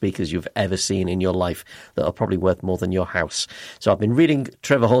biggest speakers you've ever seen in your life that are probably worth more than your house. So I've been reading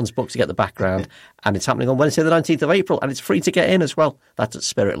Trevor Horn's book to get the background, and it's happening on Wednesday the 19th of April, and it's free to get in as well. That's at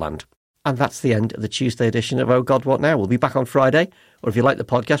Spiritland. And that's the end of the Tuesday edition of Oh God, What Now? We'll be back on Friday, or if you like the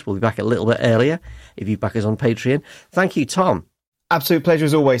podcast, we'll be back a little bit earlier if you back us on Patreon. Thank you, Tom. Absolute pleasure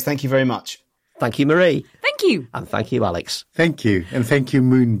as always. Thank you very much. Thank you, Marie. Thank you. And thank you, Alex. Thank you. And thank you,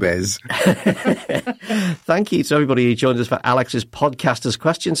 Moonbez. Thank you to everybody who joined us for Alex's Podcasters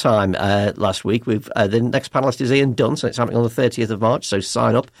Question Time last week. The next panellist is Ian Dunn, so it's happening on the 30th of March, so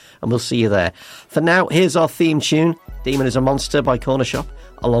sign up and we'll see you there. For now, here's our theme tune, Demon is a Monster by Corner Shop,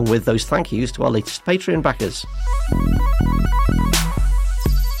 along with those thank yous to our latest Patreon backers.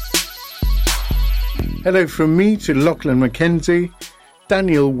 Hello from me to Lachlan Mackenzie,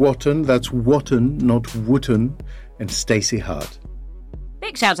 Daniel Wotton, that's Wotton, not Wooten, and Stacey Hart.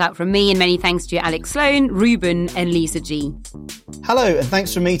 Big shout out from me and many thanks to Alex Sloan, Ruben and Lisa G. Hello, and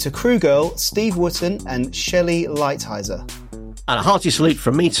thanks from me to Crew Girl, Steve Wooten and Shelley Lighthizer. And a hearty salute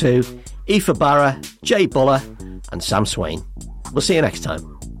from me too, Aoife Barra, Jay Buller and Sam Swain. We'll see you next time.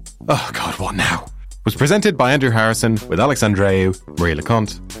 Oh God, What Now? Was presented by Andrew Harrison with Alex Andreou, Marie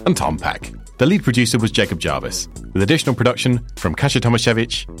LeConte and Tom Peck. The lead producer was Jacob Jarvis, with additional production from Kasia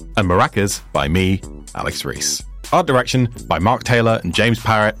Tomaszewicz and maracas by me, Alex Rees. Art direction by Mark Taylor and James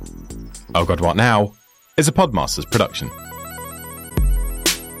Parrott. Oh God, What Now? Is a Podmasters production.